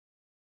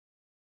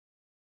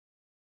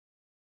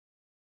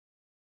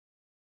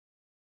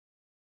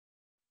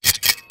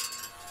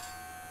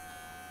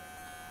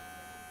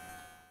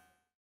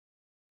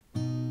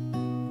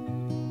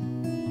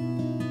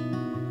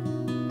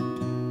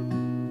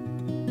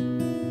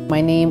My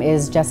name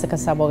is Jessica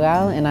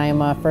Sabogal, and I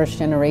am a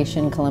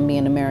first-generation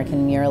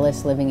Colombian-American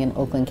muralist living in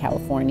Oakland,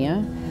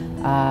 California.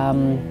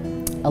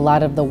 A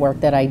lot of the work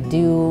that I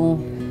do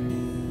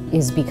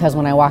is because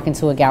when I walk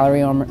into a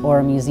gallery or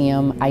a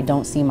museum, I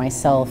don't see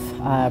myself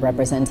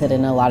represented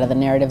in a lot of the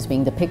narratives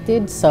being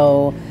depicted.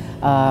 So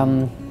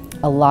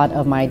a lot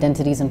of my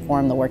identities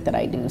inform the work that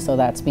I do. So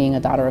that's being a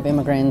daughter of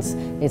immigrants,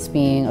 it's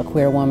being a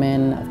queer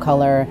woman of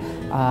color,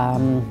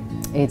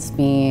 it's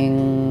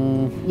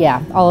being,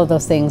 yeah, all of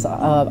those things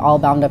all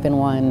bound up in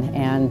one,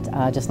 and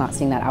just not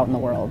seeing that out in the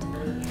world.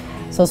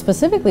 So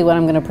specifically what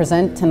I'm going to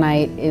present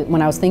tonight,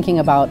 when I was thinking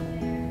about,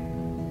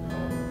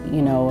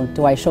 you know,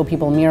 do I show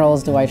people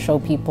murals, do I show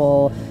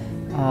people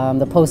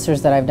the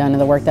posters that I've done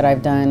and the work that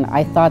I've done,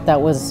 I thought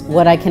that was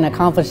what I can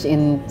accomplish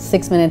in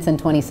 6 minutes and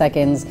 20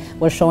 seconds,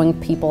 was showing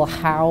people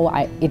how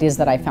it is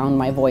that I found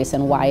my voice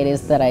and why it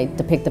is that I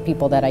depict the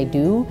people that I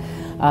do.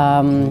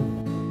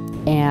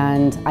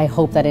 And I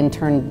hope that in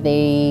turn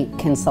they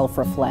can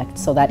self-reflect,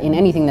 so that in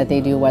anything that they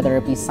do, whether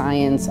it be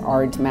science,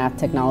 art, math,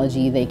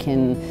 technology, they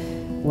can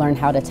learn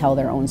how to tell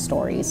their own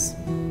stories.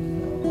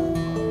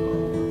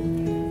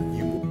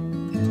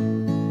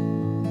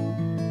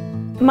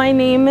 My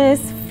name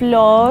is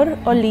Flor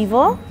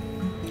Olivo,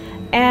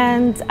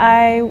 and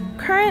I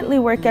currently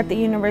work at the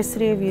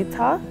University of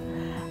Utah.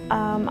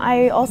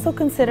 I also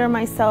consider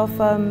myself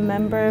a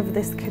member of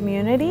this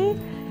community.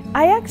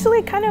 I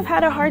actually kind of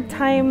had a hard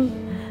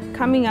time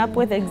coming up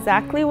with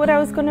exactly what I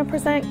was going to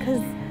present,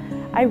 because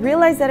I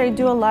realized that I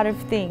do a lot of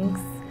things.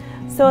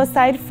 So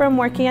aside from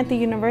working at the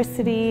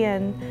university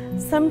and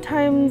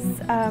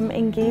sometimes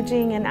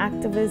engaging in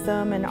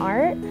activism and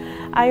art,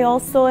 I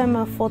also am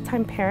a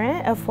full-time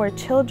parent of 4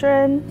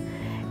 children,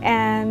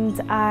 and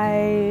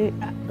I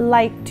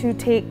like to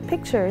take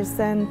pictures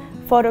and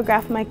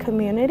photograph my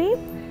community.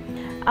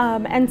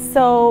 And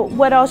so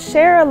what I'll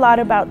share a lot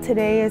about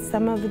today is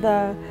some of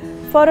the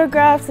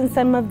photographs and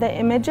some of the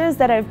images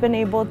that I've been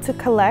able to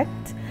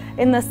collect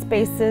in the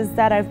spaces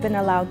that I've been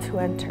allowed to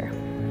enter.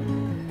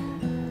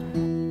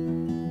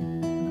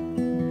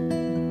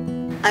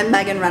 I'm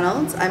Megan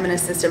Reynolds. I'm an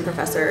assistant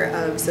professor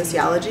of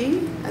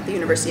sociology at the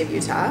University of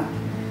Utah.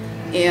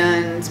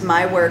 And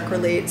my work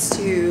relates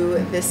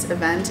to this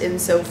event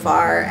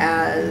insofar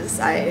as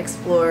I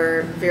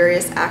explore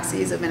various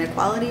axes of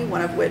inequality,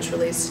 one of which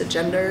relates to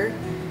gender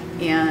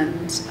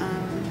and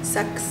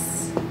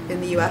sex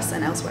in the US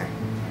and elsewhere.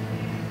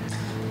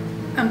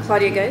 I'm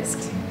Claudia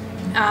Geist.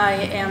 I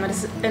am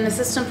an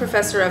assistant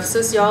professor of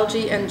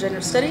sociology and gender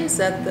studies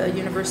at the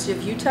University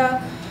of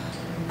Utah.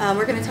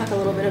 We're going to talk a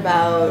little bit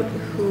about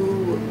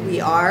who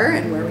we are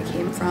and where we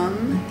came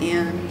from,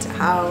 and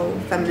how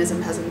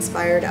feminism has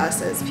inspired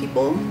us as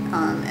people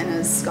and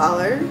as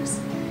scholars,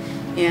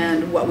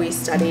 and what we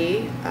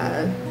study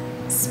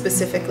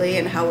specifically,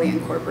 and how we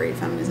incorporate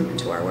feminism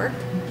into our work.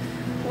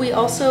 We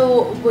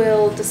also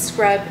will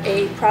describe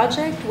a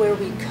project where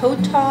we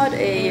co-taught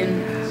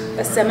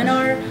a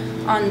seminar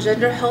on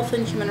gender health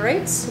and human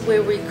rights,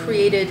 where we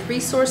created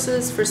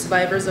resources for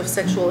survivors of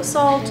sexual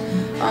assault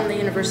on the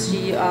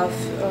University of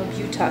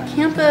Utah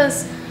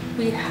campus.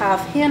 We have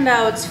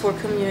handouts for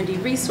community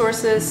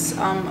resources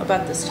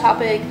about this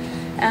topic.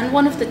 And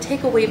one of the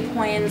takeaway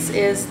points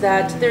is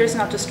that there is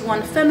not just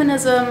one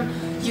feminism.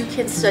 You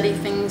can study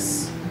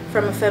things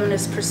from a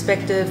feminist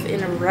perspective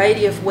in a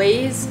variety of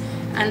ways.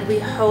 And we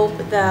hope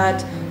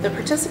that the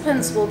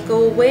participants will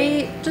go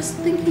away just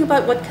thinking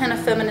about what kind of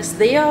feminist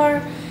they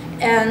are,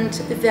 and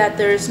that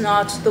there's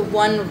not the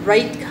one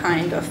right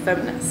kind of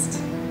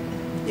feminist.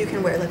 You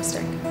can wear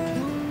lipstick.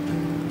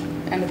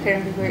 And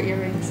apparently wear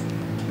earrings.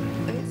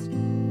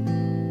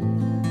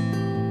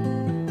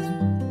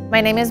 My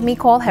name is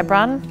Micol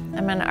Hebron.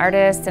 I'm an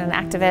artist and an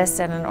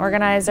activist and an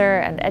organizer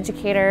and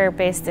educator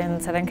based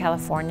in Southern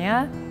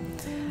California.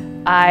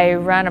 I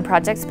run a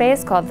project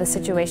space called The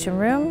Situation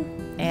Room,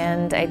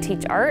 and I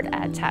teach art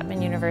at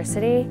Chapman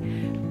University.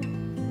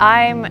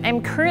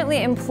 I'm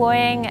currently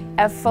employing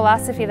a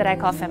philosophy that I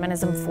call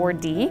feminism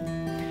 4D.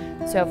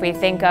 So if we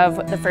think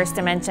of the first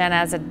dimension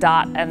as a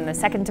dot, and the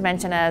second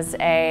dimension as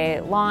a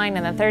line,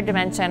 and the third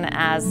dimension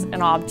as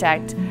an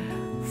object,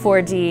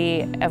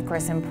 4D of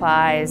course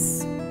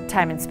implies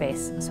time and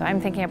space. So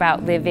I'm thinking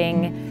about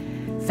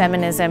living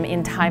feminism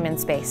in time and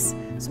space.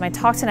 So my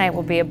talk tonight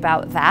will be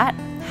about that,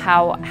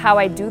 how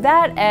I do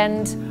that,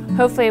 and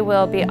hopefully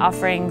we'll be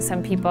offering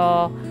some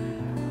people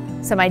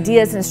some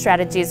ideas and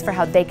strategies for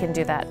how they can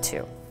do that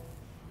too.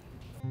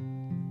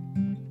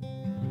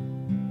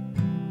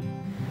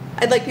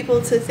 I'd like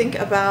people to think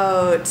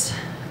about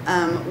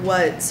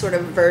what sort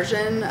of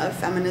version of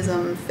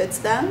feminism fits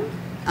them.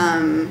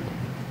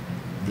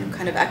 You know,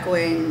 kind of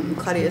echoing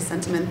Claudia's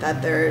sentiment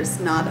that there's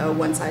not a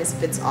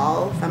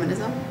one-size-fits-all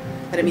feminism,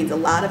 that it means a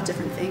lot of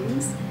different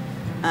things.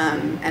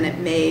 And it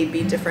may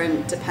be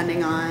different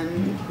depending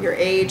on your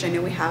age. I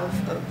know we have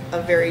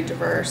a very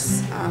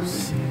diverse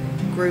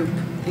group,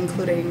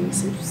 including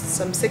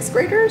some 6th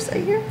graders, I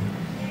hear.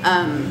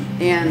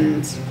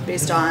 And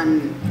based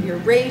on your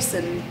race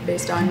and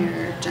based on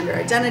your gender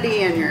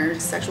identity and your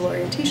sexual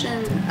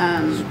orientation,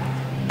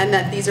 and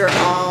that these are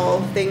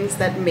all things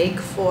that make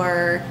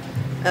for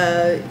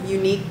a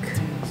unique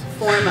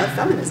form of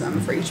feminism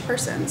for each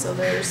person. So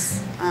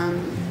there's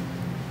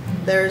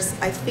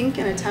I think,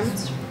 an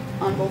attempt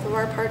on both of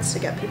our parts to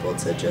get people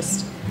to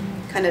just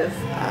kind of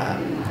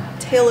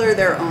tailor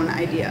their own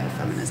idea of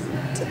feminism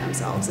to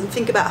themselves and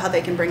think about how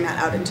they can bring that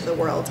out into the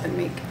world and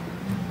make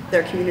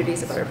their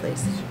communities a better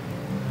place.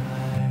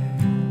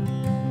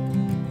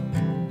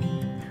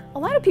 A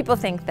lot of people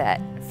think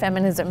that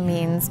feminism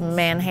means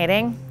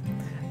man-hating.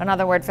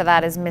 Another word for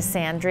that is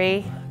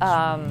misandry.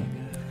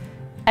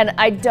 And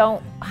I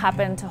don't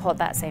happen to hold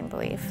that same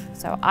belief.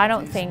 So I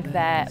don't think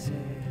that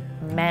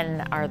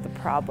men are the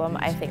problem.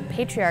 I think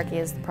patriarchy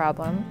is the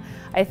problem.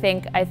 I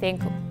think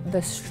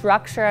the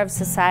structure of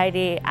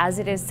society as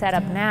it is set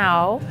up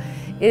now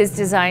is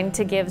designed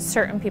to give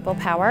certain people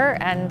power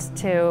and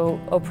to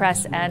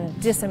oppress and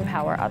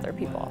disempower other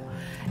people.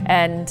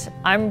 And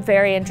I'm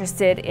very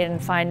interested in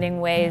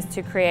finding ways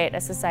to create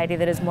a society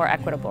that is more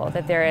equitable,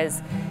 that there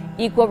is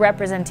equal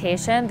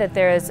representation, that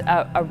there is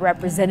a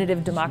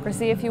representative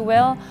democracy, if you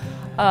will,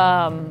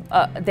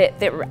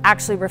 that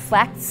actually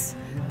reflects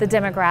the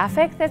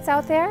demographic that's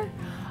out there.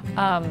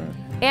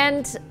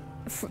 And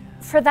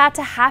for that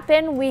to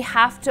happen, we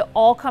have to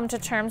all come to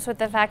terms with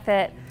the fact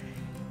that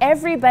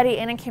everybody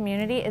in a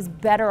community is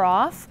better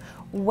off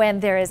when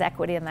there is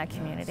equity in that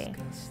community.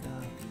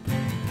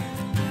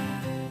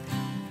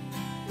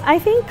 I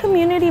think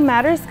community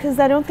matters because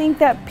I don't think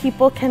that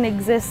people can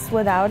exist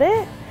without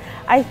it.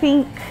 I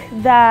think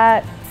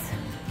that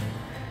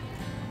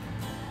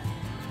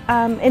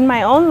in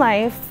my own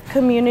life,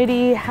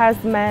 community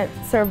has meant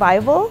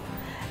survival.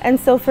 And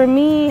so for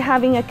me,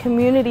 having a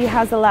community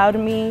has allowed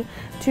me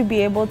to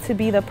be able to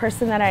be the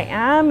person that I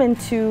am and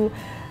to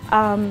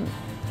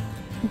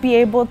be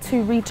able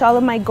to reach all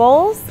of my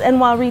goals. And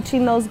while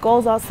reaching those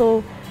goals,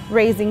 also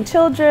raising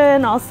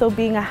children, also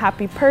being a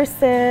happy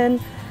person,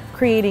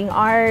 creating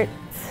art,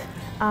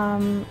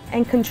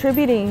 and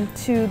contributing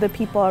to the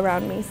people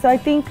around me. So I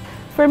think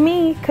for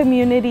me,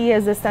 community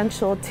is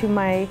essential to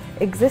my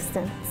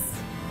existence.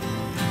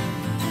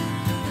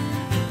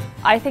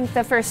 I think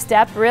the first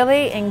step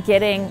really in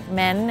getting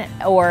men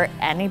or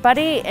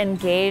anybody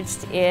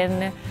engaged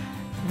in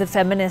the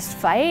feminist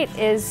fight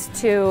is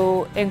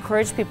to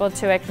encourage people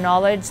to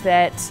acknowledge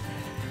that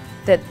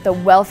the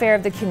welfare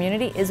of the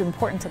community is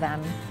important to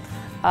them,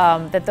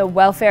 that the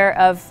welfare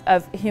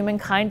of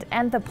humankind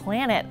and the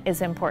planet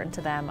is important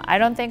to them. I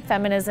don't think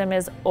feminism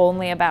is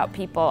only about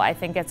people. I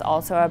think it's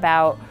also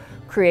about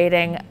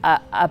creating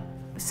a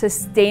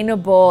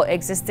sustainable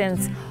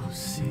existence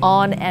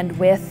on and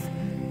with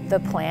the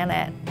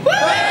planet.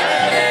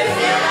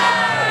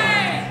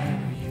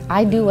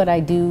 I do what I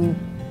do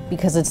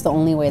because it's the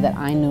only way that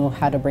I knew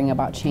how to bring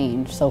about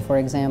change. So for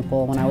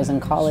example, when I was in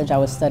college, I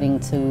was studying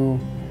to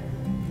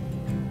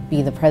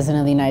be the President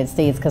of the United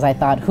States because I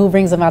thought, who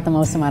brings about the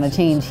most amount of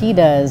change? He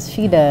does,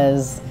 she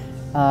does.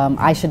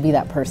 I should be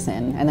that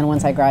person. And then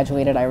once I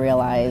graduated, I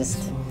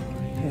realized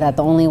that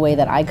the only way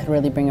that I could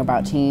really bring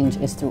about change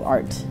is through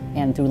art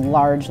and through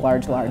large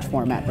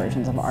format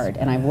versions of art.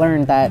 And I've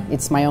learned that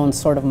it's my own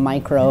sort of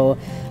micro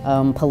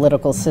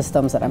political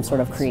systems that I'm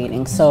sort of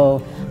creating.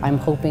 So I'm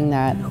hoping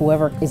that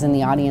whoever is in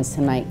the audience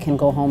tonight can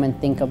go home and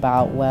think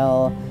about,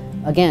 well,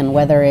 again,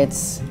 whether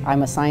it's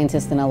I'm a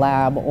scientist in a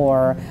lab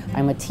or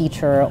I'm a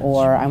teacher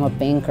or I'm a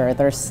banker,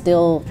 there's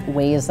still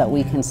ways that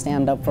we can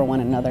stand up for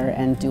one another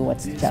and do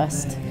what's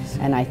just.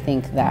 And I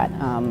think that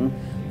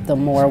the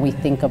more we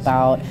think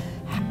about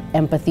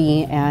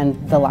empathy and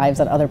the lives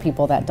that other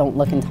people that don't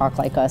look and talk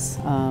like us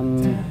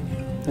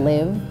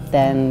live,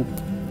 then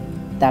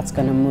that's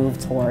going to move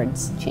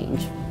towards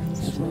change.